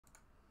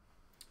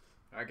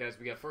All right, guys,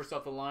 we got first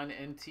off the line,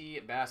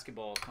 NT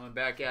Basketball coming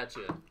back at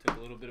you. Took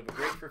a little bit of a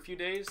break for a few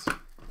days.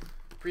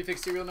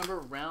 Prefix serial number,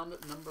 round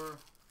number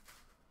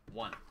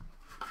 1.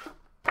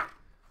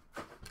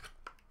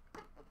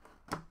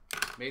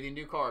 May the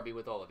new car be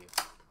with all of you.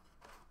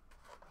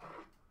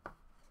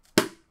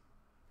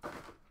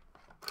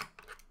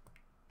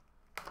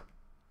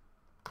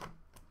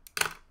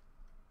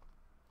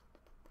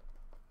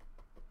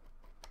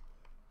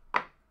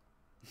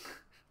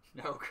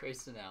 No,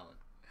 Grayson Allen.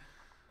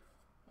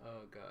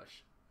 Oh,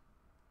 gosh.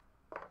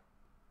 All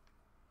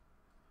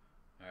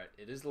right,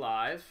 it is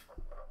live.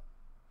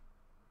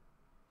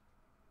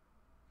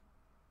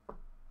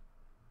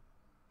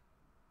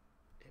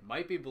 It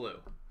might be blue.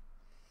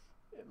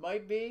 It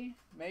might be,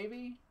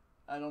 maybe.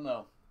 I don't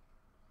know.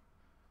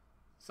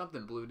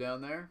 Something blue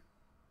down there.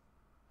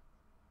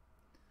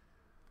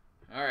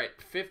 All right,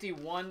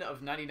 51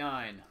 of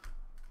 99.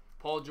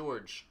 Paul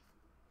George.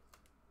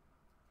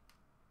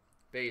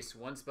 Base,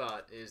 one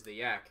spot is the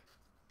Yak.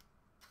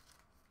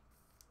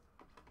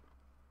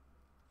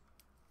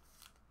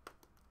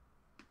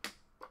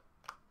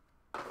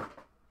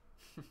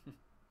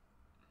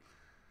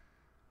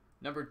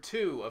 Number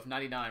 2 of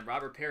 99,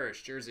 Robert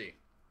Parrish, jersey.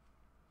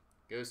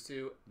 Goes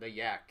to the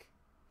Yak.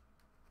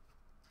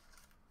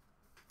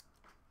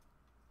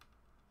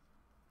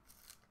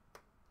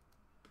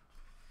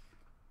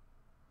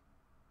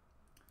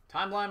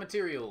 Timeline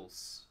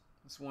Materials.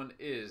 This one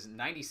is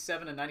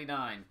 97 of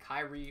 99,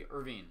 Kyrie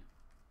Irving.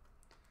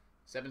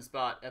 7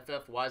 spot,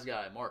 FF Wise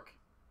Guy, Mark.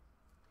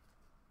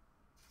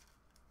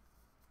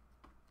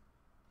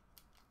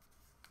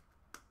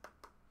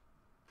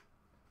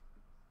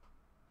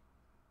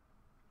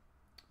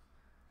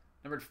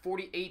 Numbered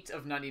 48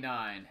 of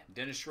 99,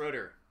 Dennis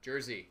Schroeder,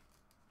 jersey.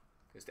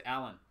 Goes to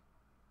Allen.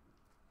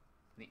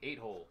 In the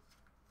 8-hole.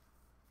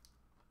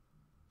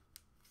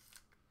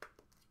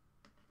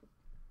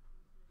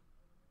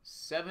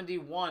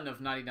 '71 of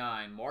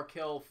 99,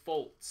 Markelle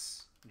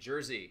Fultz,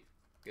 jersey.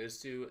 Goes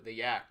to the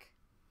Yak.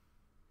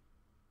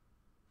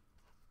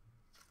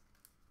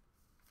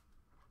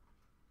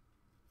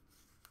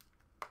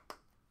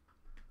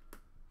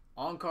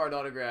 On-card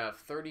autograph,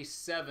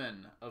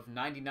 37 of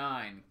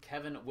 99,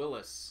 Kevin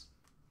Willis.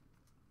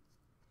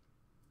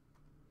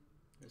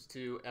 Goes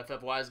to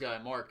FF Wise Guy,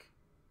 Mark.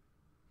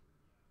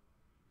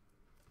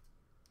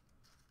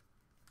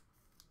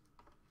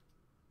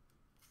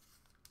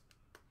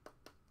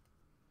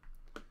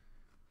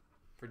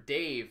 For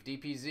Dave,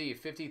 DPZ,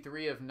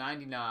 53 of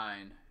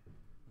 99,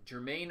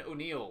 Jermaine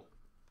O'Neal.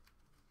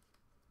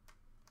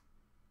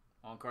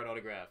 On-card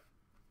autograph.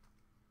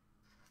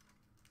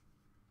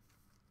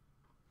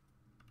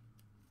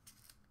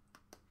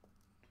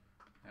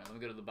 All right, let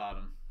me go to the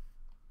bottom.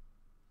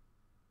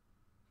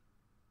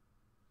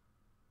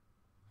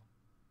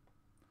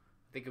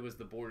 I think it was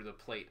the border of the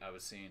plate I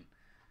was seeing.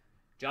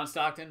 John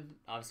Stockton,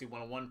 obviously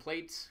 101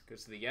 plate,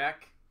 goes to the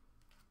Yak.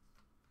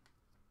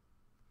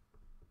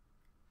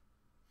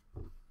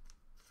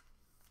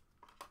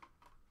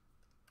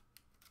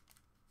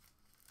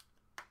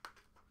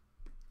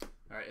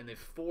 All right, in the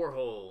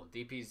 4-hole,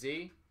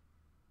 DPZ.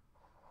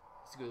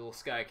 Let's do a little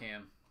sky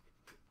cam.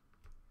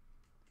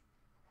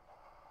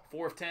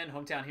 4 of 10,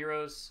 Hometown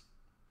Heroes,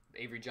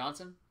 Avery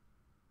Johnson.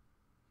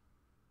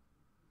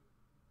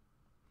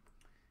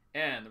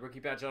 And the rookie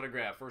patch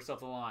autograph, first off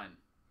the line.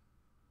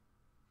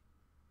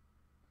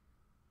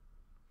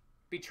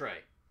 Trae.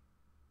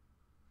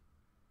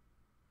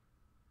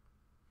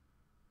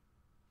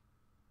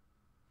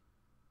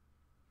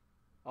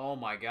 Oh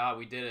my God,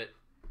 we did it.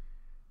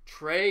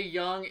 Trae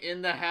Young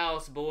in the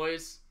house,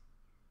 boys.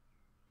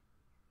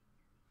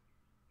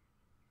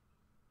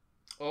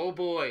 Oh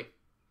boy.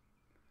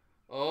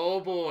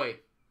 Oh boy.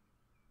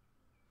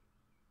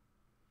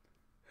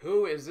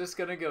 Who is this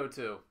going to go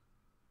to?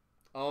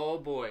 Oh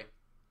boy.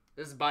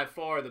 This is by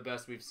far the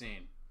best we've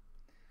seen.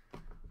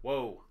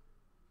 Whoa.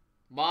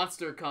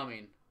 Monster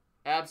coming.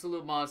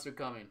 Absolute monster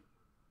coming.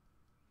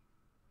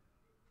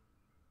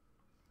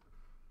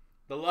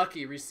 The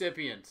lucky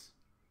recipient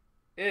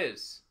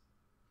is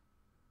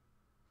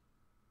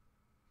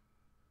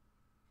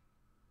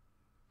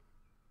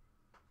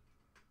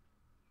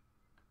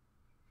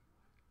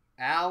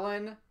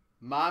Allen,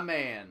 my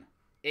man.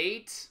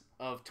 8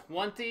 of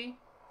 20.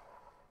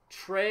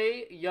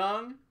 Trae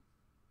Young.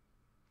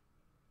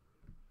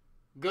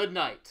 Good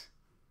night.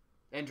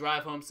 And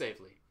drive home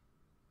safely.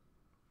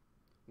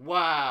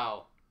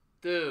 Wow.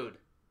 Dude.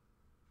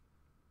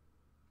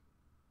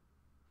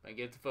 If I can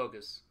get it to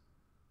focus.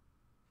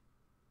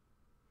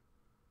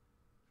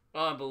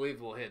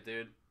 Unbelievable hit,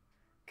 dude.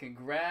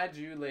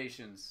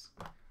 Congratulations.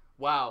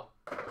 Wow.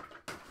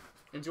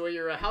 Enjoy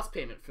your house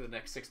payment for the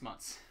next 6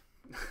 months.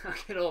 I'll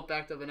get all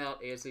backed up and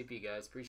out ASAP, guys. Appreciate it.